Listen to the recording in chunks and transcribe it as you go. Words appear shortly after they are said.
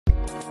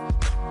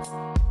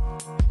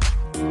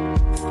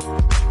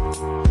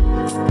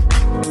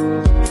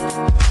From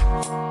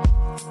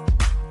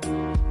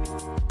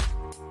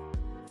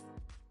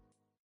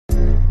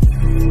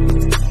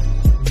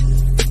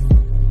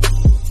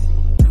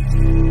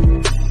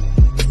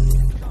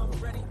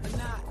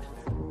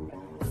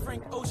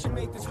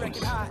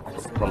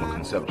a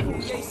conceptual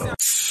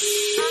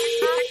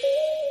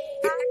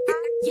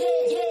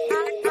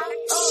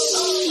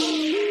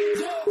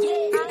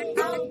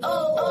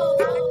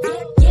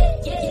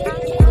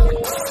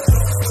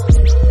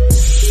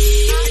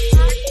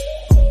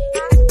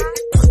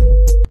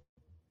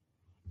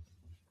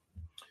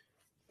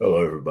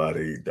Hello,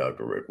 everybody.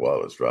 Dr. Rick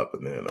Wallace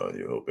dropping in on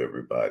you. Hope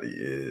everybody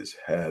is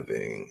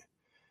having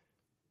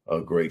a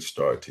great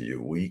start to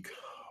your week.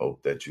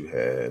 Hope that you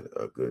had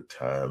a good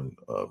time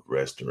of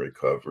rest and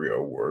recovery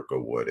or work or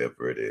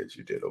whatever it is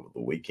you did over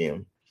the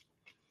weekend.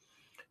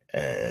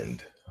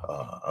 And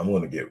I'm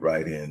going to get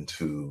right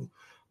into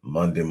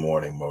Monday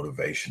morning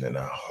motivation. And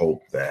I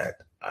hope that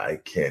I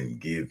can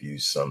give you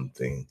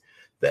something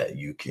that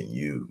you can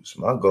use.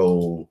 My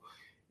goal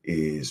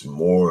is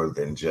more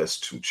than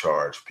just to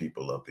charge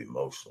people up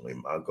emotionally.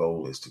 My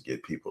goal is to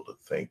get people to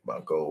think. My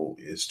goal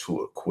is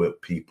to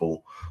equip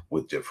people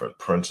with different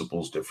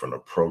principles, different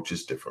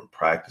approaches, different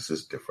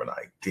practices, different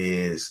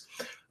ideas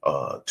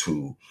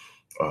to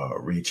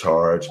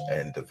recharge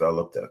and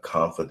develop their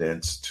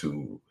confidence,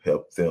 to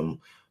help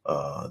them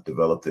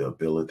develop the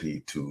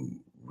ability to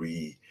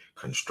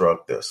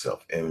reconstruct their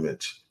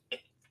self-image,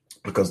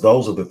 because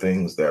those are the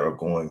things that are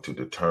going to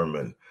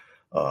determine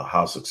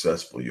how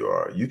successful you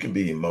are. You can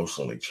be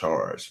emotionally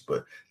charged,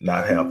 but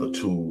not have the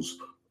tools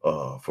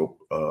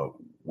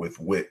with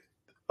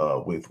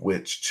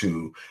which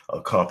to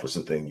accomplish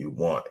the thing you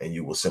want, and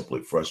you will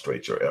simply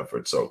frustrate your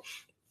efforts. So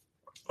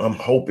I'm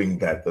hoping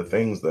that the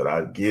things that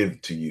I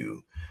give to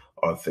you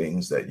are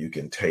things that you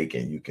can take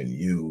and you can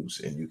use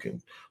and you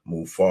can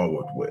move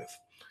forward with.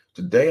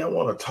 Today, I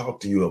want to talk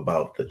to you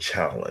about the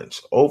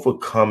challenge,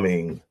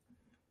 overcoming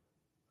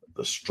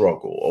the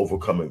struggle.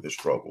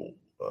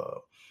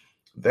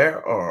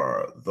 There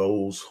are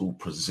those who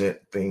present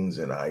things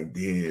and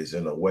ideas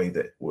in a way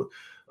that would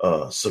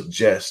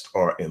suggest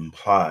or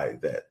imply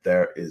that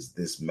there is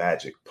this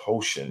magic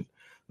potion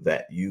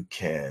that you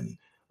can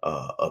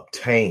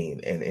obtain.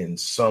 And in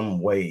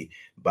some way,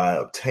 by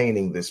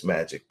obtaining this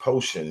magic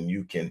potion,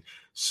 you can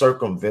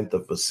circumvent the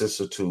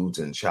vicissitudes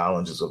and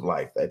challenges of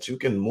life, that you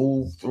can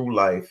move through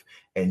life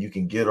and you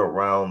can get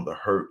around the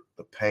hurt,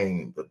 the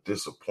pain, the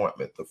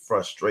disappointment, the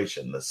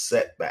frustration, the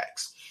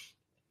setbacks,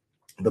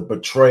 the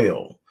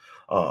betrayal,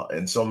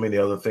 and so many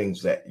other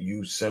things that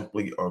you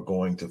simply are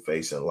going to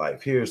face in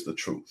life. Here's the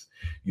truth.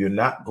 You're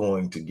not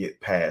going to get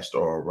past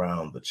or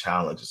around the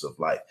challenges of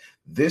life.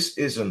 This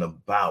isn't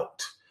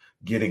about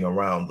getting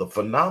around. The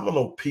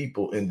phenomenal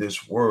people in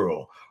this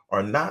world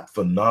are not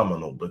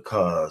phenomenal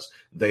because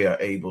they are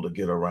able to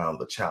get around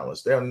the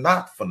challenge. They're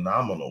not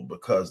phenomenal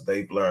because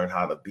they've learned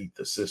how to beat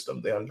the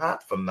system. They're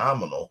not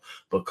phenomenal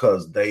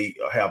because they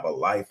have a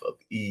life of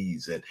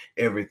ease and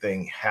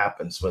everything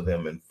happens for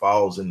them and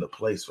falls into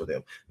place for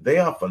them. They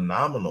are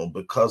phenomenal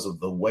because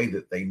of the way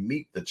that they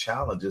meet the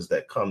challenges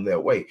that come their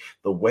way,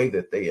 the way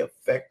that they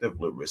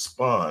effectively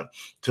respond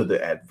to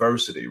the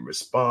adversity,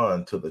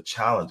 respond to the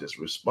challenges,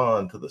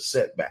 respond to the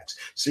setbacks.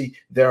 See,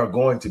 there are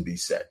going to be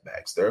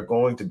setbacks. There are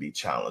going to be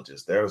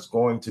challenges. There's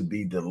going to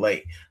be delay.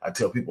 I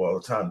tell people all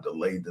the time,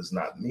 delay does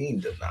not mean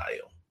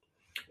denial.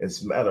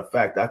 As a matter of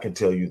fact, I can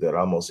tell you that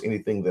almost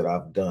anything that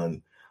I've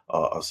done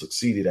or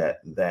succeeded at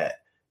that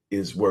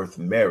is worth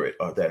merit,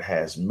 or that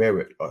has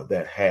merit, or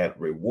that had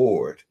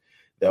reward,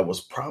 that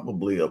was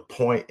probably a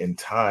point in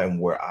time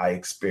where I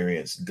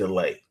experienced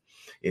delay.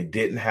 It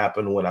didn't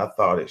happen when I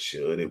thought it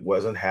should. It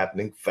wasn't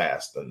happening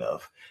fast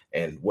enough.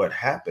 And what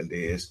happened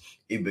is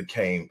it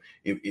became,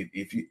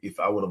 if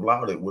I would have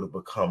allowed it, would have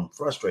become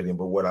frustrating.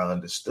 But what I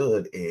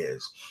understood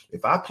is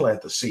if I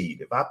plant the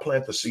seed, if I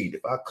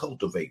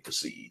cultivate the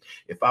seed,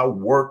 if I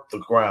work the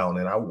ground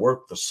and I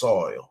work the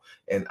soil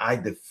and I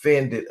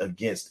defend it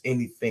against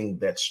anything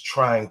that's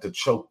trying to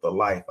choke the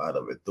life out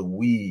of it, the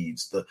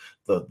weeds, the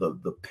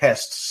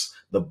pests,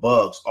 the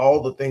bugs,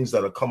 all the things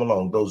that are come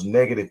along, those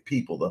negative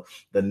people,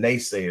 the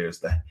naysayers,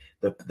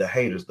 the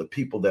haters, the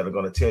people that are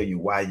going to tell you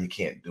why you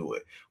can't do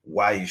it,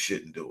 why you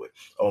shouldn't do it.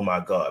 Oh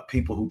my God,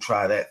 people who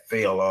try that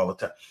fail all the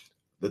time.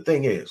 The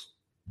thing is,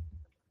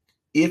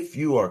 if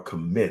you are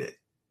committed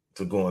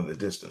to going the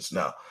distance,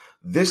 now,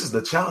 this is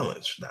the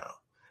challenge now.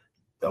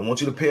 I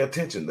want you to pay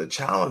attention. The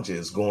challenge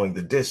is going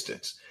the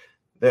distance.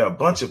 There are a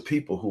bunch of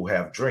people who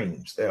have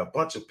dreams. There are a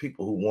bunch of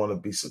people who want to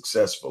be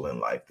successful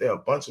in life. There are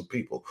a bunch of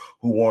people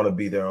who want to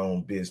be their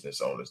own business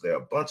owners. There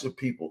are a bunch of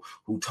people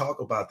who talk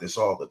about this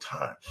all the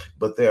time,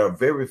 but there are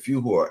very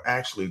few who are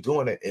actually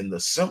doing it. And the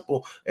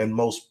simple and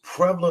most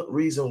prevalent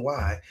reason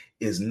why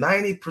is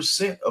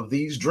 90% of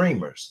these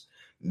dreamers,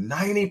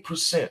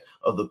 90%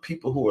 of the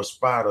people who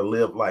aspire to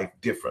live life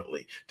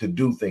differently, to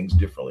do things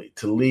differently,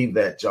 to leave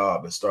that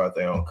job and start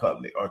their own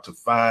company, or to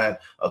find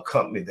a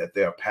company that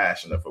they're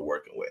passionate for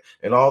working with,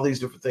 and all these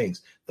different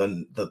things.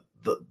 The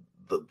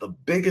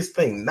biggest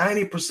thing,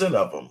 90%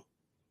 of them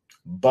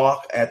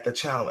balk at the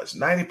challenge.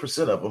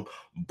 90% of them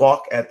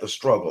balk at the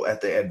struggle, at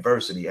the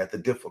adversity, at the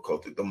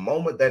difficulty. The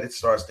moment that it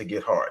starts to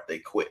get hard, they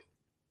quit.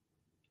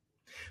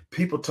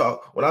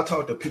 When I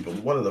talk to people,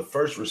 one of the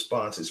first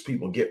responses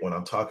people get when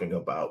I'm talking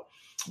about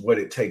what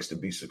it takes to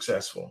be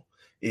successful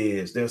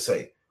is they'll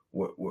say,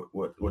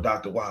 well,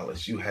 Dr.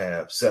 Wallace, you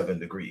have 7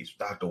 degrees.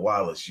 Dr.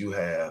 Wallace, you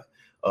have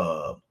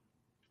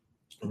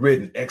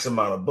written X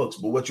amount of books.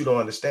 But what you don't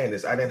understand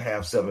is I didn't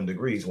have 7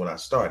 degrees when I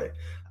started.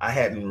 I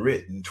hadn't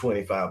written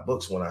 25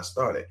 books when I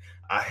started.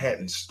 I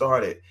hadn't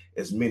started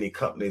as many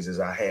companies as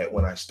I had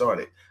when I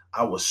started.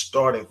 I was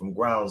starting from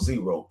ground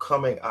zero,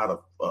 coming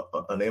out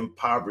of an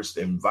impoverished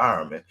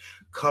environment,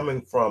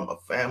 coming from a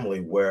family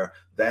where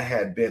there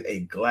had been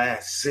a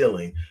glass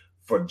ceiling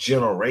for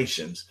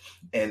generations.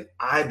 And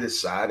I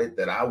decided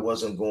that I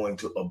wasn't going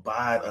to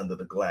abide under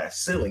the glass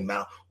ceiling.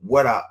 Now,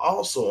 what I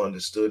also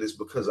understood is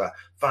because I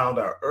found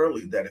out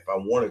early that if I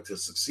wanted to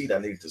succeed, I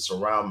needed to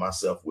surround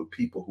myself with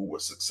people who were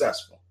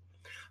successful.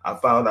 I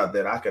found out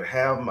that I could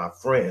have my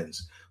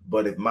friends,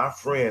 but if my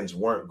friends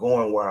weren't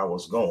going where I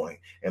was going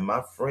and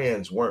my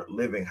friends weren't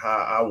living how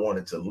I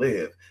wanted to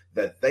live,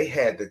 that they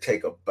had to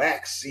take a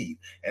back seat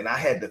and I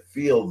had to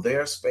fill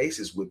their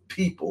spaces with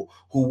people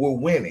who were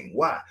winning.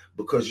 Why?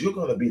 Because you're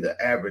going to be the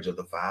average of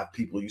the 5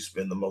 people you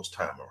spend the most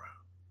time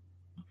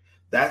around.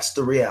 That's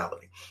the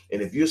reality.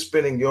 And if you're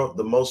spending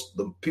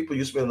the people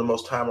you spend the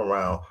most time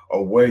around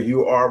or where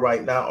you are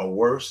right now or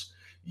worse,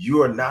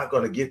 you are not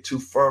going to get too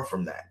far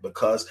from that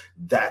because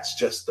that's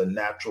just the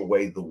natural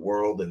way the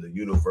world and the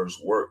universe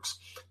works.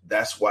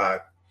 That's why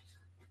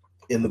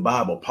in the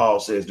Bible, Paul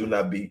says, do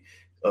not be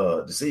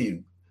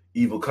deceived.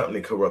 Evil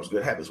company corrupts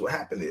good habits. What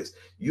happened is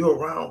you're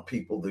around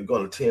people that are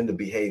going to tend to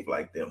behave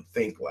like them,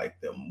 think like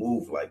them,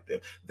 move like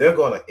them. They're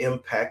going to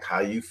impact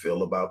how you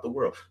feel about the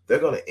world. They're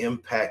going to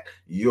impact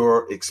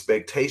your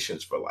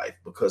expectations for life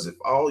because if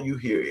all you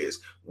hear is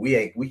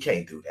we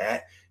can't do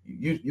that.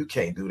 You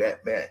can't do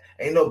that, man.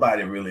 Ain't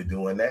nobody really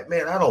doing that,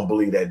 man. I don't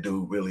believe that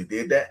dude really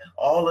did that.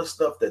 All the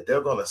stuff that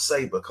they're going to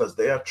say because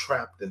they are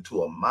trapped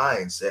into a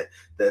mindset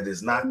that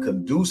is not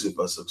conducive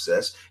for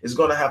success is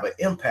going to have an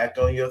impact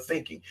on your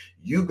thinking.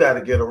 You got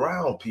to get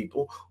around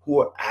people who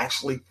are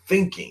actually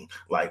thinking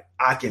like,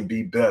 I can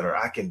be better.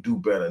 I can do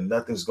better.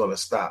 Nothing's going to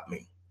stop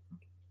me.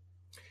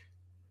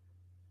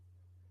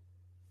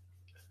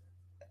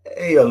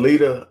 Hey,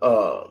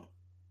 Alita,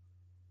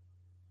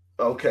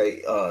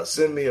 okay,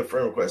 send me a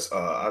friend request.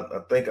 I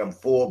think I'm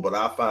full, but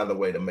I'll find a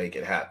way to make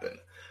it happen.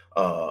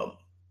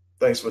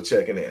 Thanks for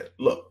checking in.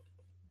 Look,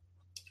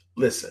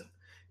 listen,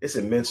 it's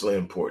immensely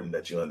important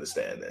that you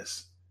understand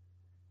this.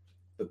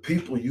 The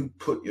people you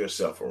put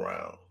yourself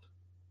around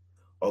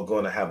are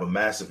going to have a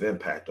massive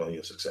impact on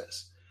your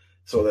success.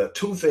 So there are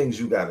 2 things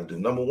you got to do.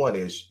 Number 1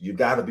 is you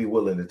got to be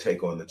willing to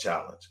take on the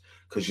challenge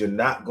because you're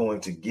not going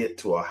to get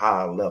to a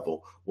high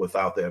level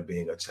without there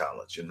being a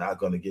challenge. You're not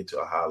going to get to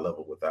a high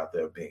level without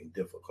there being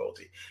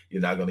difficulty.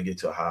 You're not going to get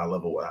to a high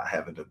level without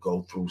having to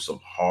go through some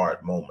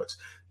hard moments.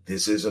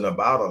 This isn't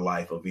about a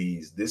life of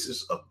ease. This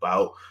is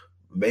about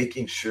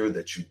making sure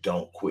that you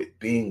don't quit,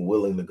 being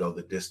willing to go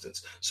the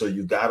distance. So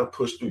you got to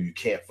push through. You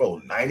can't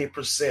fold.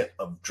 90%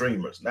 of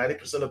dreamers,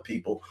 90% of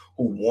people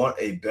who want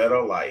a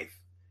better life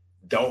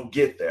don't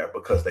get there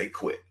because they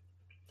quit.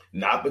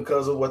 Not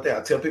because of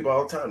I tell people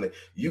all the time that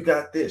you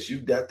got this,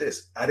 you got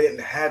this. I didn't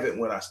have it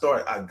when I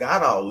started. I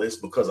got all this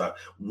because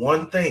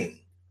one thing,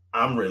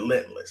 I'm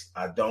relentless.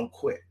 I don't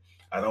quit.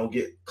 I don't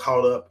get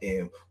caught up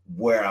in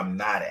where I'm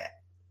not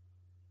at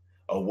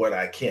or what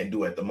I can't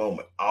do at the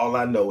moment. All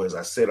I know is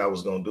I said I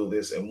was going to do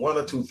this, and 1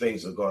 or 2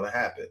 things are going to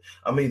happen.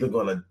 I'm either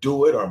going to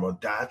do it or I'm going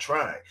to die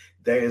trying.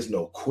 There is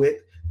no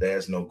quit.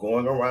 There's no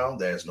going around.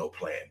 There's no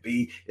plan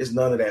B. It's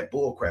none of that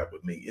bull crap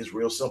with me. It's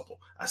real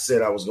simple. I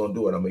said I was going to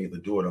do it. I'm going to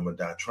either do it or I'm going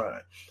to die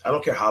trying. I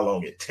don't care how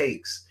long it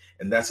takes.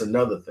 And that's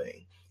another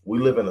thing. We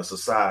live in a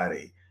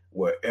society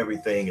where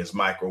everything is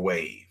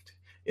microwaved.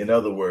 In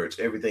other words,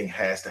 everything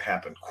has to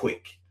happen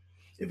quick.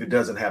 If it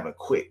doesn't happen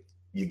quick,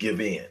 you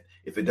give in.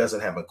 If it doesn't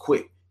happen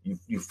quick,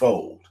 you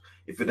fold.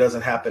 If it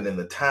doesn't happen in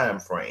the time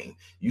frame,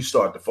 you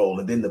start to fold.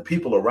 And then the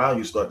people around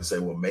you start to say,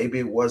 well, maybe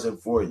it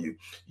wasn't for you.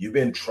 You've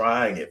been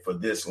trying it for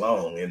this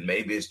long, and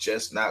maybe it's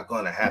just not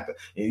going to happen.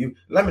 And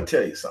let me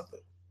tell you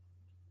something.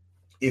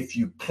 If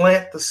you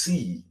plant the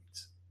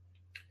seeds,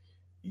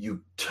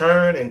 you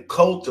turn and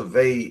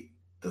cultivate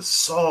the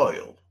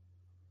soil,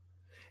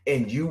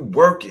 and you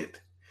work it,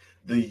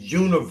 the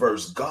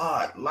universe,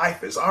 God,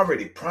 life has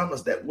already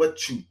promised that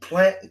what you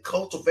plant and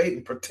cultivate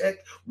and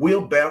protect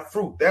will bear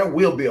fruit. There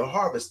will be a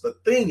harvest. The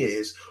thing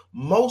is,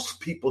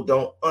 most people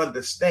don't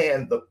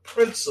understand the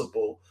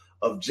principle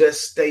of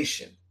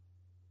gestation.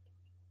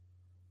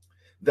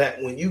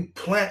 That when you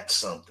plant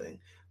something,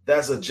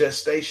 there's a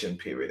gestation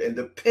period. And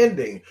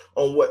depending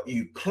on what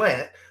you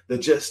plant, the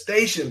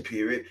gestation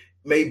period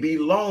may be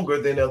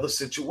longer than other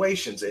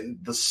situations.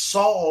 And the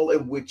soil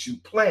in which you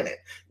plant it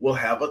will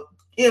have an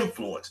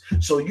influence.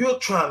 So you're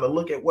trying to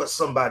look at what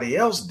somebody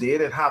else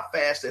did and how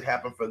fast it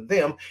happened for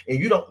them, and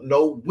you don't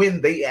know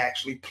when they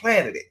actually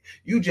planted it.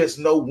 You just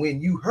know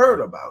when you heard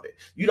about it.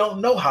 You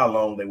don't know how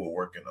long they were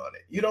working on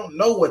it. You don't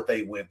know what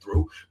they went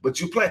through, but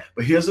you plant.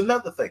 But here's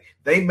another thing.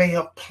 They may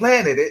have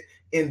planted it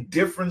in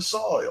different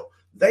soil.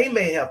 They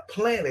may have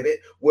planted it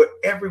where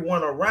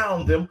everyone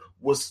around them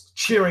was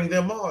cheering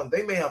them on.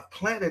 They may have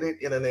planted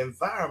it in an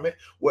environment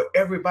where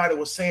everybody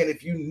was saying,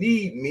 if you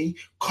need me,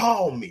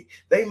 call me.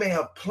 They may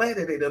have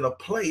planted it in a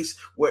place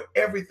where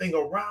everything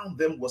around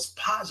them was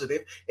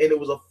positive and it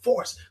was a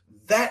force.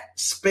 That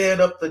sped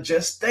up the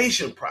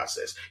gestation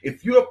process.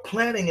 If you're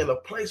planting in a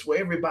place where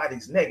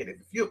everybody's negative,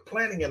 if you're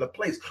planting in a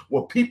place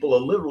where people are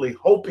literally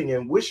hoping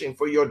and wishing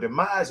for your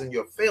demise and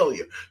your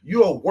failure,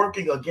 you're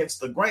working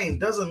against the grain.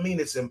 Doesn't mean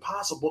it's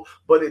impossible,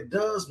 but it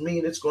does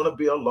mean it's going to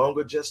be a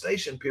longer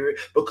gestation period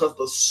because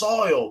the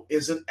soil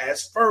isn't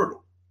as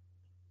fertile.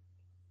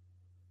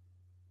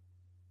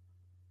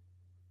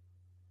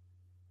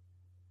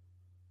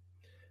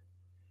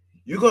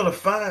 You're going to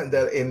find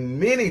that in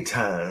many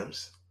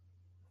times,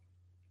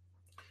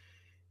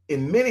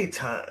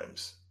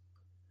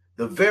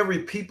 the very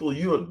people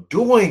you're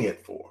doing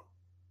it for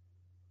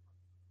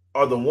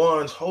are the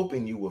ones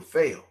hoping you will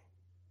fail.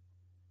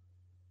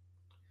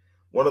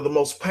 One of the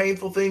most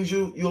painful things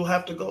you'll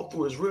have to go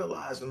through is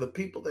realizing the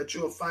people that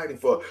you're fighting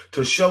for,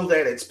 to show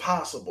that it's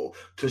possible,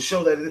 to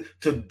show that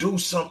to do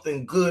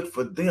something good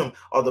for them,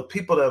 are the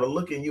people that are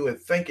looking at you and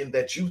thinking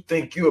that you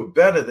think you're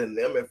better than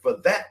them. And for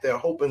that, they're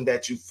hoping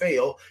that you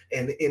fail.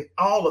 And in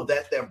all of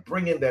that, they're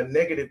bringing their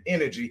negative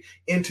energy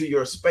into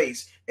your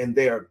space, and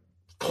they're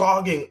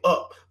clogging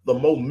up the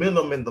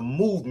momentum and the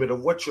movement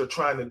of what you're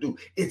trying to do.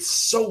 It's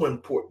so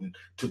important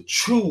to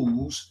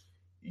choose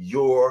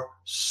your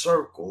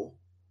circle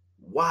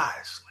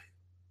wisely.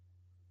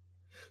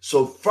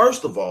 So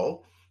first of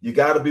all, you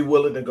got to be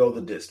willing to go the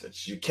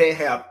distance. You can't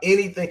have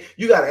anything.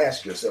 You got to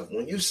ask yourself,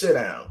 when you sit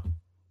down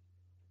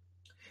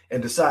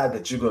and decide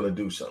that you're going to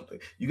do something,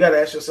 you got to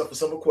ask yourself a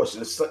simple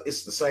question.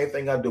 It's the same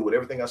thing I do with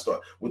everything I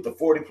start, with the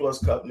 40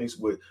 plus companies,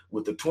 with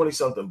the 20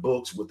 something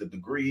books, with the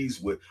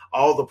degrees, with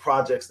all the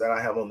projects that I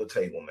have on the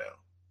table now.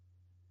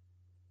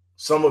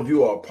 Some of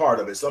you are a part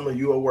of it. Some of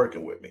you are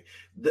working with me.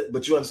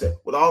 But you understand,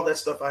 with all that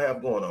stuff I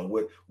have going on,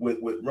 with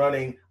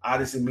running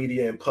Odyssey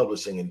Media and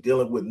Publishing and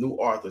dealing with new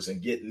authors and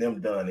getting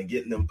them done and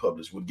getting them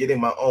published, with getting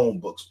my own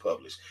books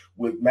published,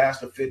 with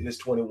Master Fitness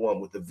 21,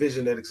 with the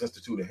Visionetics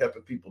Institute and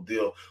helping people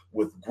deal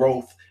with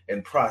growth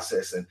and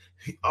process and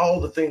all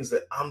the things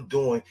that I'm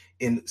doing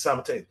in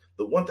simultaneous.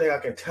 The one thing I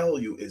can tell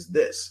you is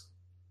this,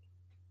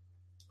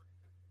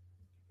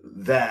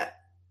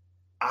 that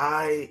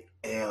I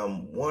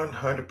am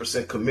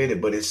 100%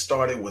 committed, but it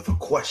started with a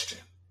question.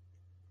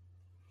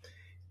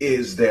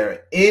 Is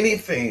there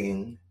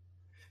anything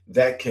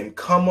that can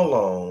come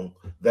along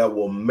that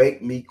will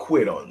make me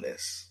quit on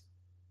this?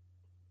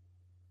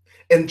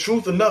 And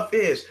truth enough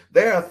is,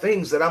 there are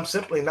things that I'm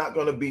simply not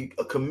going to be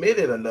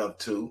committed enough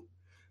to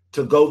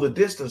go the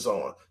distance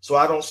on. So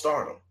I don't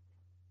start them.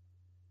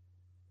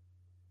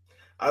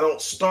 I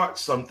don't start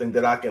something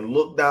that I can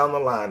look down the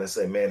line and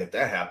say, man, if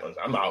that happens,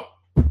 I'm out.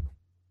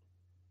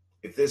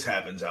 If this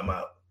happens, I'm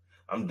out.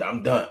 I'm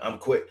done. I'm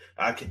quit.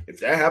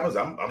 If that happens,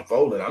 I'm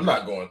folding. I'm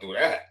not going through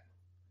that.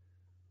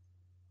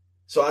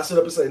 So I sit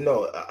up and say,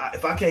 no,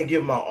 if I can't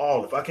give my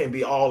all, if I can't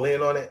be all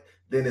in on it,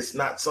 then it's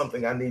not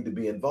something I need to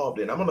be involved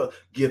in. I'm going to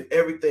give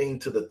everything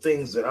to the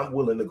things that I'm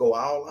willing to go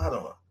all out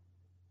on.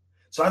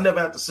 So I never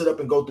have to sit up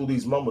and go through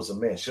these moments of,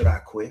 man, should I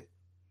quit?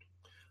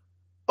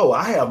 Oh,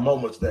 I have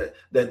moments that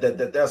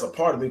there's a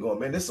part of me going,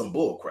 man, this is some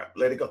bull crap.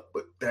 Let it go.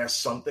 But there's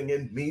something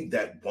in me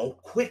that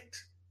won't quit.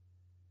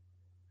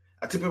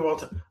 I tell people all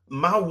the time,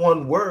 my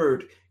one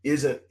word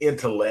isn't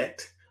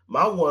intellect.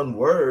 My one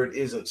word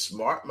isn't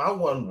smart. My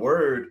one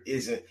word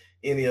isn't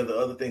any of the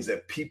other things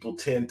that people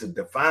tend to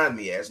define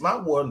me as. My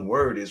one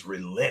word is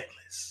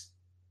relentless.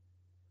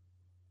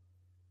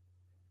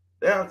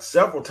 There are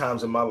several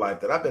times in my life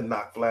that I've been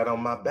knocked flat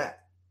on my back.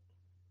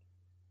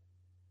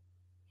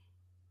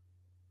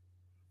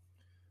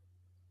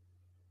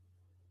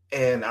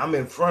 And I'm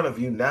in front of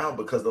you now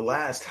because the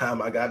last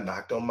time I got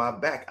knocked on my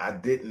back, I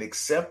didn't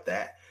accept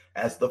that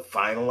as the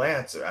final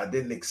answer. I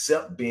didn't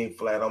accept being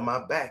flat on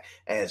my back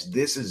as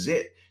this is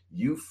it.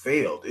 You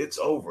failed. It's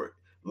over.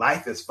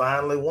 Life is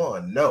finally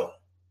won. No,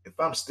 if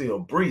I'm still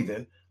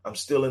breathing, I'm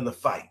still in the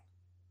fight.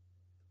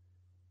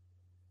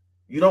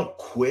 You don't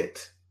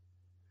quit.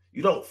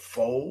 You don't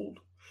fold.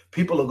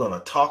 People are going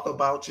to talk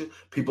about you.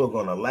 People are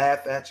going to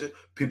laugh at you.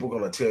 People are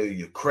going to tell you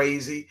you're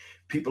crazy.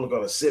 People are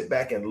going to sit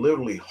back and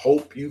literally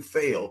hope you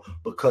fail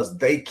because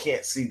they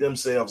can't see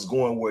themselves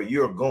going where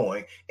you're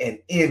going, and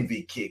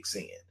envy kicks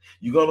in.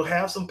 You're going to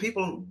have some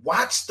people,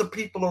 watch the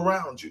people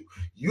around you.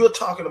 You're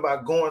talking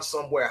about going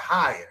somewhere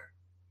higher,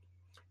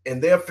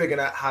 and they're figuring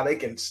out how they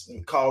can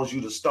cause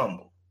you to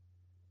stumble.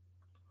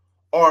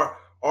 Or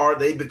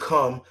they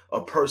become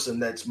a person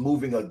that's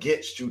moving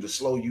against you to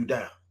slow you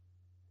down.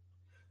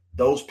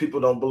 Those people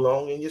don't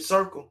belong in your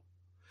circle.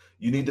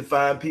 You need to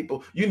find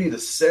people. You need to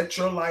set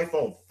your life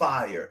on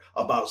fire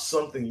about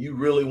something you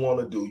really want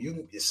to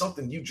do. It's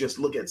something you just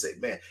look at and say,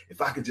 man,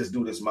 if I could just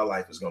do this, my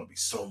life is going to be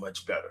so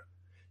much better.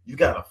 You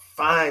got to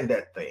find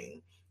that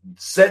thing,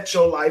 set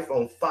your life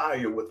on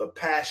fire with a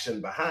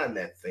passion behind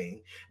that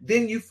thing.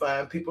 Then you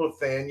find people to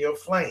fan your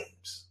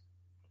flames.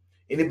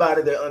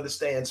 Anybody that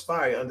understands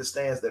fire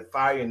understands that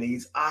fire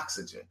needs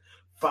oxygen.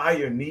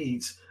 Fire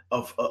needs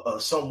of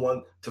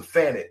someone to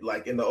fan it.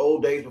 Like in the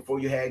old days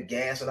before you had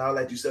gas and all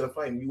that, you set a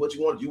flame. What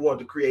you wanted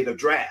to create a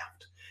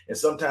draft. And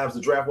sometimes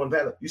the draft wasn't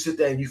bad. You sit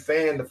there and you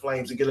fan the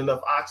flames and get enough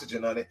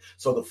oxygen on it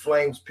so the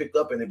flames pick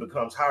up and it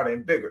becomes harder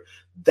and bigger.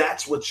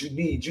 That's what you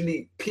need. You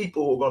need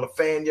people who are going to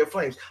fan your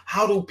flames.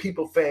 How do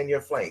people fan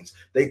your flames?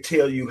 They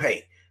tell you,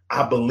 hey,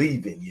 I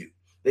believe in you.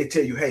 They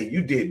tell you, hey,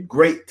 you did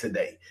great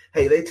today.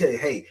 Hey, they tell you,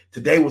 hey,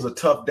 today was a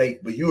tough day,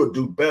 but you'll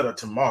do better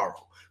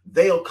tomorrow.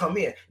 They'll come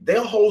in.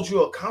 They'll hold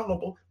you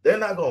accountable. They're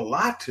not going to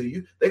lie to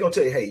you. They're going to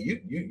tell you, hey,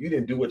 you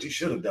didn't do what you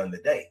should have done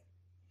today.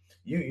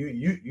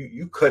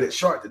 You cut it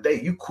short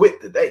today. You quit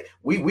today.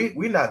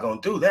 We're not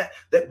going to do that.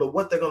 But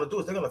what they're going to do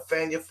is they're going to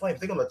fan your flames.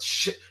 They're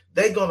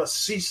going to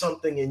see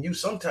something in you.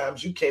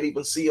 Sometimes you can't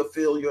even see or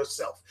feel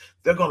yourself.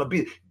 They're going to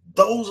be.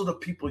 Those are the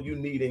people you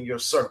need in your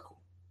circle.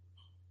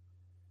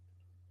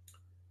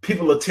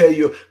 People will tell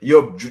you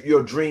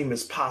your dream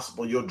is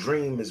possible. Your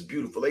dream is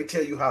beautiful. They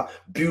tell you how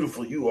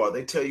beautiful you are.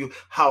 They tell you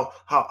how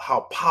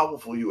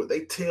powerful you are.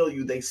 They tell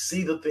you they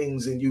see the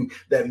things in you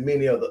that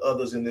many of the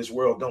others in this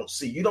world don't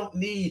see. You don't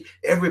need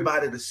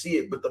everybody to see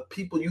it, but the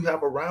people you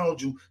have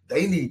around you,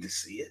 they need to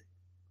see it.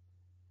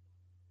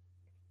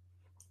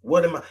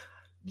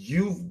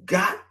 You've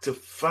got to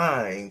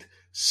find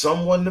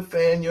someone to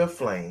fan your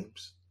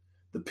flames,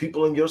 the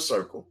people in your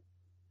circle,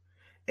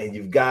 and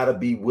you've got to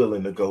be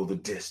willing to go the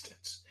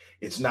distance.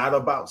 It's not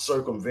about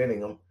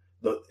circumventing them.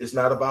 It's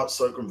not about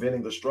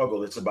circumventing the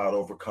struggle. It's about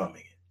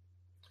overcoming it.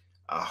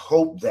 I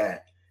hope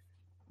that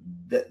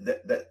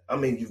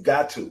you've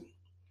got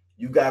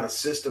to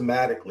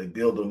systematically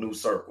build a new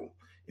circle.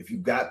 If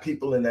you've got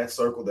people in that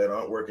circle that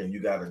aren't working,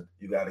 you got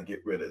to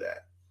get rid of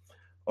that.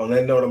 On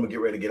that note, I'm gonna get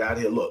ready to get out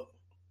of here. Look,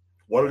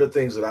 one of the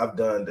things that I've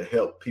done to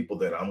help people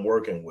that I'm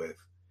working with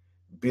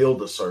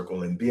build a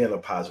circle and be in a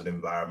positive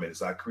environment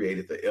is I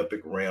created the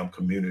Epic Realm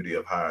community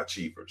of high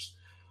achievers.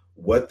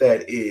 What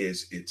that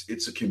is,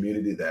 it's a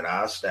community that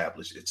I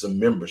established. It's a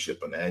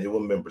membership, an annual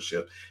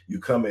membership. You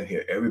come in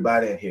here,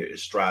 everybody in here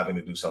is striving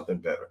to do something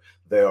better.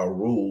 There are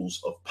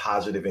rules of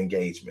positive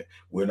engagement.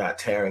 We're not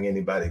tearing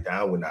anybody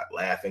down. We're not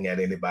laughing at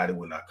anybody.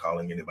 We're not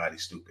calling anybody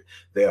stupid.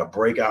 There are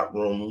breakout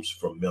rooms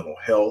for mental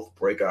health,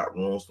 breakout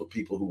rooms for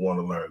people who want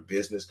to learn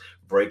business,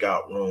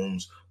 breakout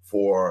rooms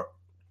for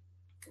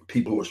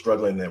people who are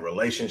struggling in their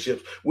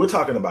relationships. We're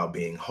talking about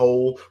being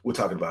whole. We're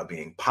talking about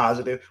being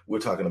positive. We're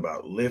talking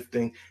about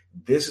lifting.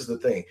 This is the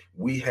thing.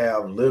 We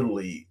have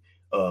literally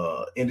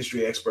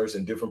industry experts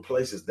in different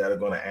places that are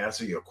going to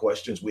answer your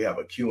questions. We have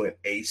a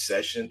Q&A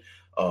session,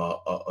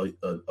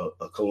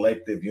 a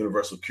collective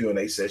universal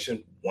Q&A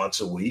session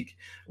once a week.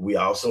 We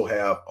also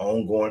have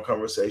ongoing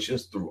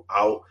conversations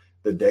throughout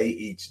the day,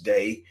 each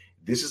day.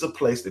 This is a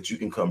place that you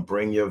can come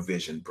bring your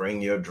vision,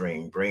 bring your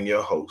dream, bring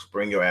your hopes,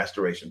 bring your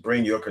aspiration,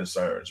 bring your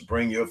concerns,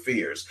 bring your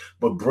fears,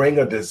 but bring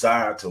a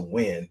desire to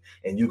win.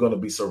 And you're going to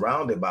be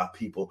surrounded by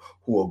people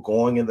who are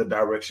going in the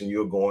direction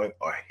you're going,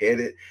 are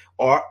headed,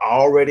 or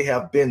already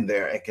have been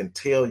there and can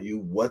tell you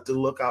what to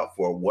look out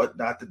for, what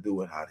not to do,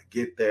 and how to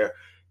get there.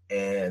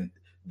 And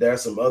there are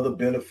some other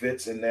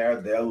benefits in there.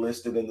 They're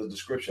listed in the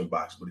description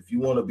box. But if you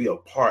want to be a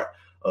part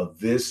of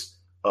this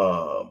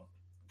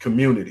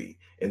community,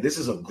 and this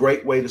is a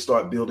great way to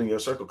start building your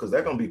circle because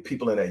there are going to be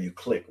people in there you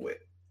click with.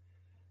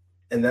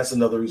 And that's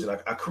another reason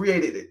I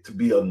created it to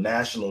be a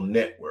national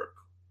network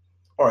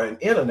or an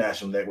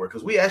international network,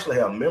 because we actually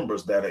have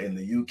members that are in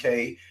the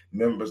UK,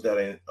 members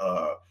that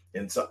are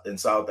in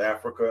South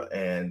Africa,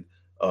 and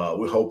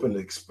we're hoping to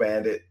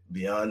expand it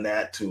beyond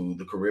that to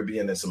the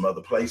Caribbean and some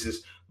other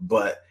places.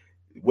 But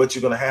what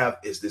you're going to have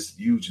is this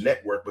huge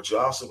network, but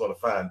you're also going to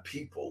find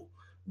people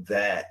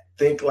that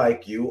think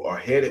like you, are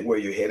headed where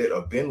you're headed,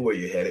 or been where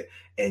you're headed,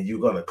 and you're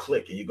going to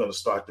click and you're going to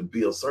start to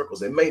build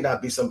circles. It may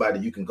not be somebody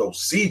you can go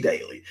see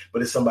daily,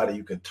 but it's somebody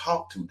you can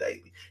talk to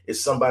daily.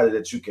 It's somebody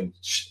that you can,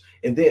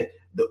 and then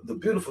the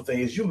beautiful thing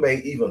is you may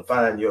even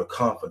find your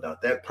confidant,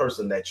 that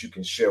person that you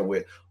can share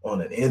with on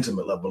an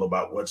intimate level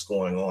about what's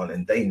going on,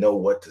 and they know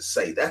what to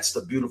say. That's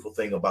the beautiful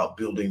thing about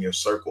building your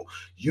circle.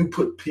 You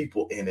put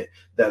people in it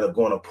that are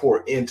going to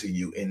pour into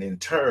you, and in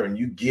turn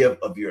you give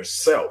of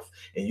yourself,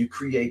 and you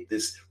create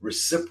this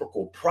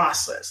reciprocal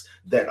process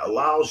that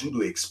allows you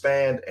to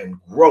expand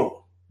and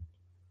grow.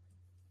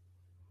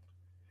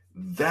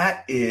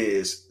 That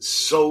is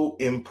so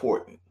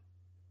important.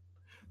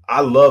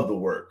 I love the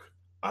work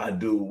I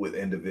do with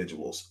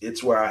individuals.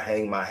 It's where I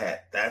hang my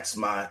hat. That's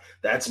my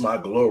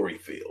glory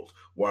field,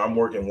 where I'm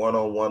working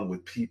one-on-one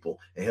with people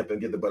and helping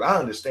get there. But I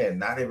understand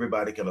not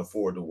everybody can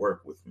afford to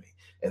work with me,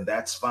 and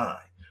that's fine.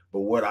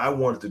 But what I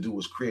wanted to do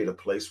was create a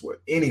place where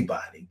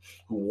anybody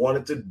who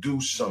wanted to do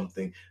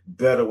something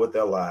better with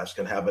their lives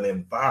can have an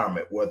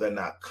environment where they're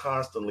not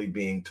constantly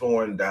being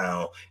torn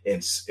down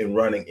and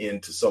running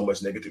into so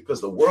much negative,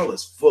 because the world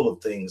is full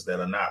of things that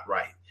are not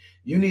right.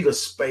 You need a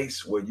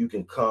space where you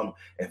can come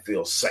and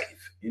feel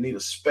safe. You need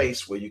a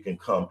space where you can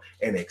come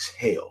and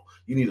exhale.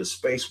 You need a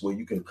space where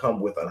you can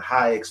come with a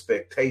high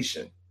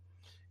expectation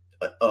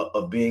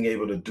of being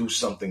able to do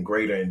something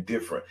greater and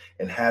different,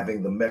 and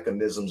having the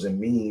mechanisms and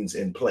means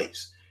in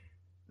place.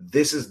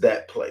 This is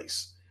that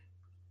place.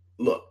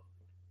 Look,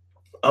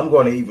 I'm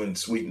going to even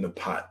sweeten the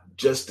pot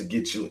just to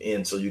get you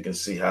in so you can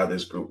see how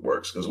this group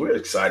works, because we're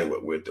excited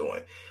what we're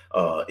doing.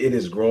 It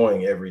is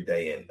growing every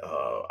day, and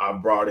I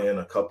brought in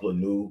a couple of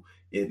new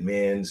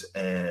admins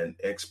and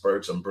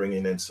experts. I'm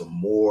bringing in some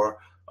more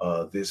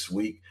this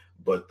week.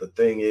 But the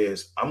thing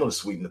is, I'm going to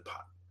sweeten the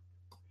pot.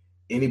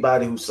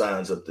 Anybody who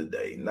signs up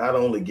today not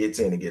only gets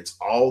in and gets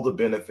all the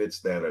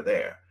benefits that are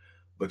there,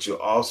 but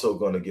you're also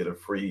going to get a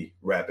free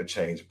rapid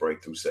change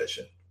breakthrough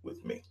session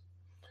with me.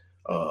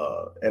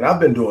 And I've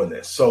been doing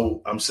this.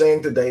 So I'm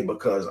saying today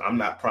because I'm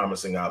not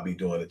promising I'll be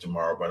doing it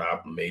tomorrow, but I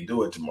may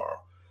do it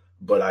tomorrow.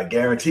 But I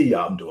guarantee you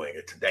I'm doing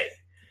it today.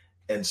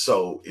 And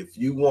so if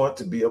you want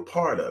to be a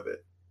part of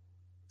it,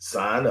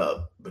 sign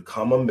up,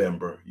 become a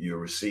member. You'll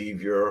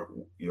receive your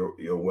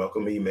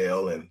welcome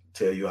email and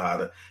tell you how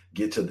to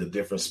get to the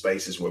different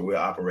spaces where we're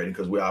operating,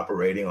 because we're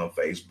operating on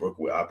Facebook.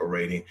 We're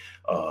operating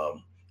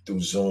through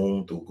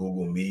Zoom, through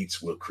Google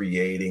Meets. We're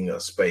creating a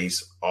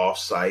space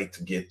offsite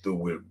to get through.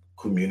 We're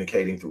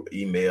communicating through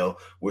email.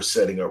 We're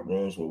setting up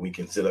rooms where we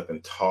can sit up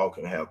and talk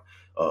and have,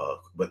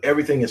 but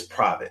everything is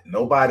private.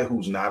 Nobody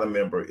who's not a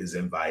member is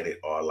invited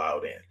or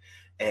allowed in.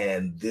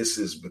 And this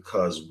is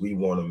because we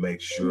want to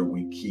make sure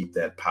we keep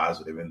that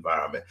positive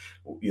environment,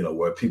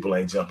 where people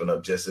ain't jumping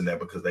up just in there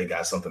because they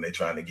got something they're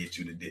trying to get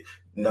you to do.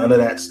 None of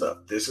that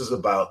stuff. This is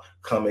about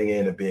coming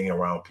in and being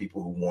around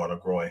people who want to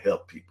grow and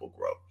help people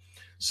grow.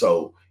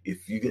 So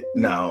if you get,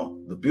 now,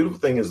 the beautiful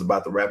thing is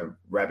about the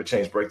rapid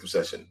change breakthrough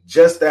session,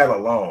 just that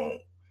alone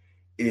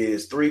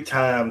is 3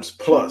 times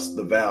plus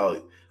the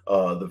value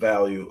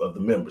of the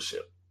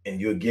membership. And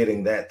you're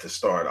getting that to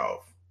start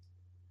off.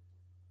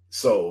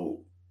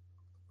 So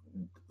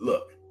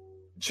look,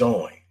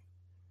 join.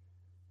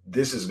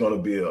 This is going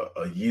to be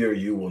a year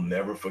you will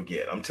never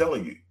forget. I'm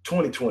telling you,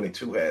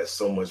 2022 has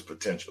so much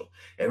potential.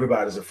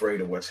 Everybody's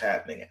afraid of what's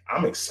happening.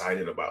 I'm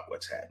excited about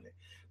what's happening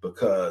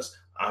because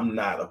I'm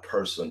not a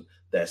person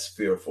that's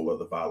fearful of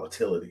the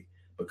volatility,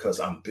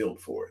 because I'm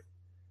built for it.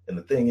 And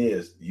the thing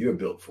is, you're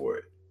built for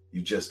it.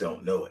 You just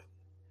don't know it.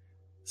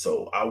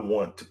 So I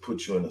want to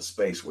put you in a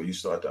space where you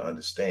start to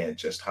understand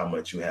just how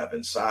much you have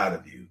inside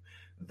of you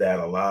that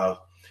allows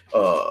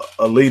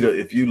a leader.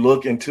 If you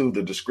look into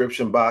the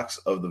description box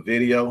of the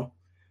video,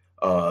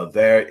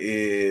 there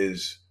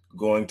is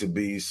going to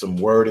be some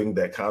wording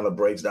that kind of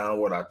breaks down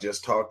what I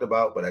just talked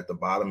about, but at the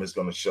bottom is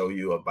going to show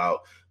you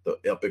about the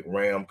Epic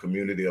Ram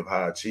community of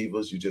high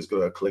achievers. You just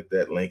go to click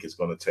that link. It's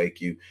going to take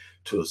you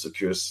to a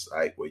secure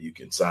site where you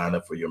can sign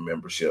up for your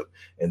membership.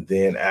 And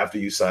then after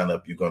you sign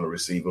up, you're going to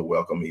receive a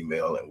welcome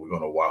email, and we're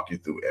going to walk you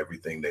through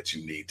everything that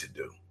you need to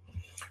do.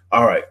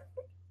 All right.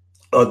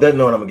 That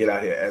note, I'm going to get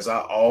out here. As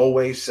I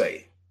always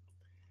say,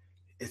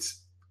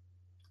 it's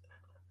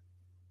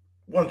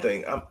one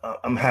thing.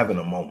 I'm having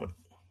a moment.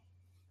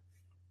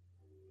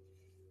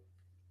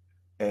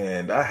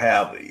 And I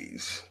have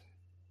these.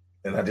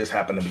 And I just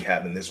happen to be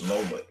having this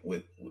moment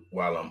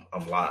while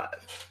I'm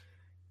live.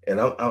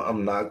 And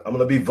I'm going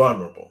to be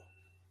vulnerable.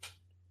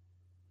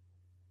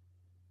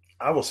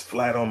 I was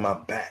flat on my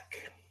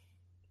back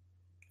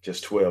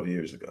just 12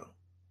 years ago.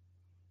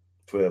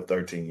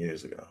 13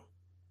 years ago.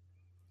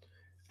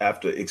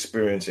 After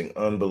experiencing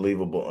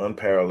unbelievable,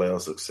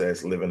 unparalleled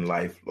success, living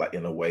life like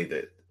in a way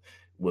that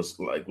was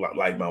like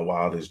my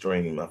wildest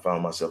dream, I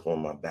found myself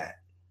on my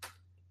back.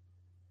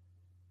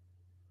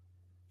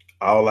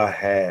 All I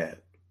had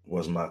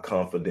was my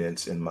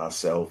confidence in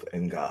myself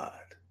and God.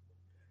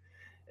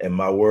 And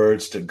my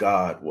words to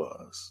God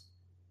was,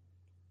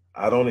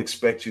 I don't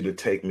expect you to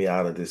take me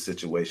out of this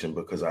situation,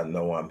 because I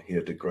know I'm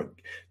here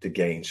to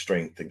gain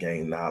strength, to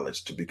gain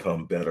knowledge, to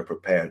become better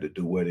prepared to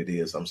do what it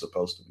is I'm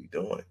supposed to be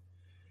doing.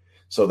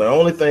 So the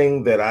only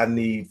thing that I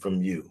need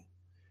from you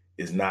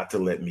is not to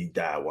let me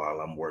die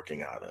while I'm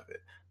working out of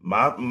it.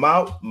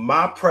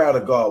 My prayer to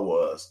God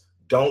was,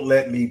 don't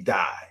let me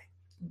die.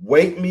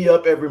 Wake me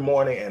up every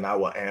morning and I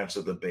will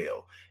answer the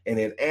bell. And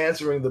in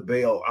answering the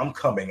bell, I'm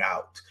coming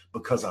out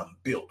because I'm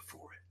built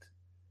for it.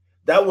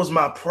 That was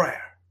my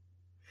prayer.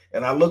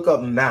 And I look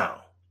up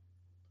now,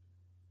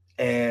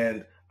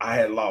 and I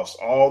had lost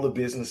all the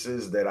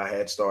businesses that I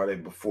had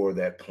started before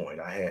that point.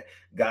 I had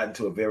gotten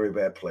to a very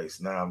bad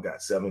place. Now I've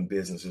got 7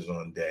 businesses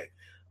on deck.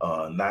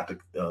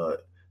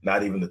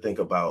 Not even to think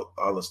about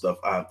all the stuff.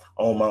 I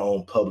own my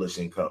own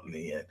publishing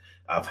company, and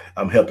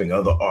I'm helping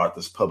other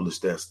authors publish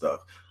their stuff,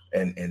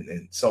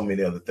 and so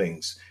many other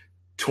things.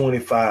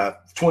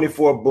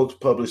 24 books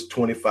published,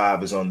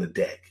 25 is on the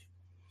deck.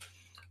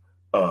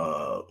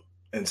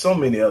 and so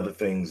many other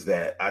things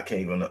that I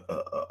can't even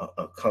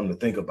come to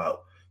think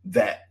about,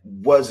 that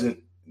wasn't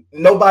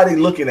nobody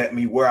looking at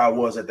me where I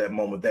was at that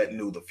moment that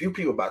knew. The few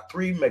people, about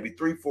three, maybe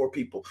three, four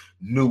people,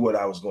 knew what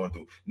I was going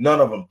through. None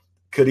of them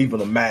could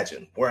even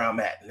imagine where I'm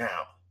at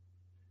now.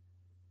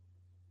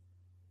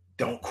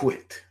 Don't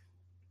quit.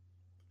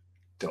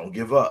 Don't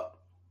give up.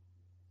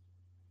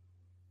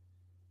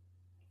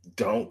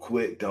 Don't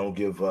quit. Don't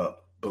give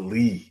up.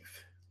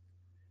 Believe.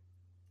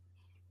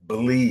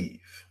 Believe.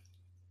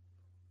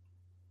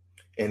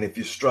 And if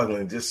you're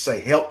struggling, just say,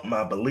 help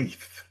my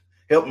belief.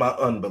 Help my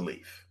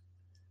unbelief.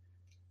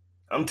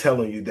 I'm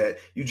telling you that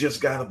you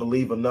just got to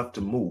believe enough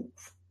to move.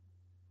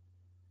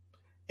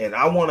 And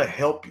I want to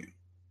help you.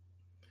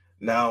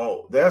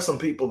 Now, there are some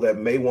people that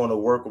may want to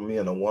work with me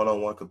in a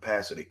one-on-one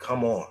capacity.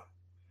 Come on.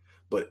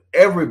 But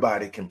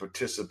everybody can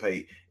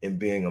participate in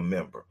being a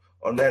member.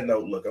 On that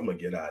note, look, I'm going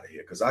to get out of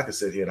here because I could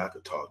sit here and I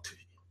could talk to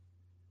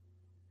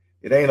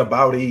you. It ain't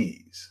about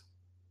ease.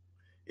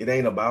 It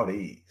ain't about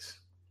ease.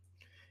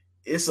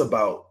 It's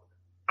about,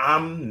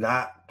 I'm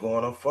not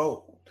going to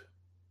fold.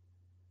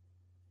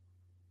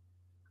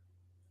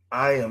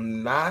 I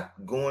am not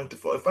going to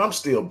fold. If I'm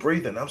still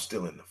breathing, I'm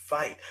still in the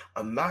fight.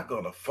 I'm not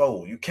going to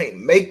fold. You can't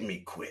make me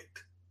quit.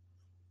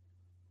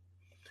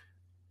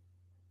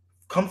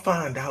 Come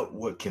find out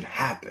what can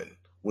happen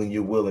when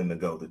you're willing to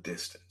go the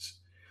distance.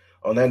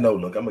 On that note,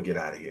 look, I'm going to get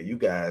out of here. You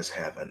guys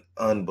have an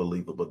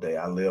unbelievable day.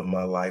 I live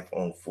my life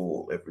on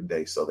full every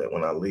day so that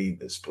when I leave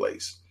this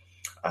place,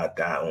 I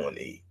die on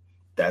E.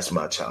 That's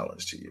my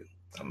challenge to you.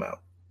 I'm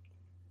out.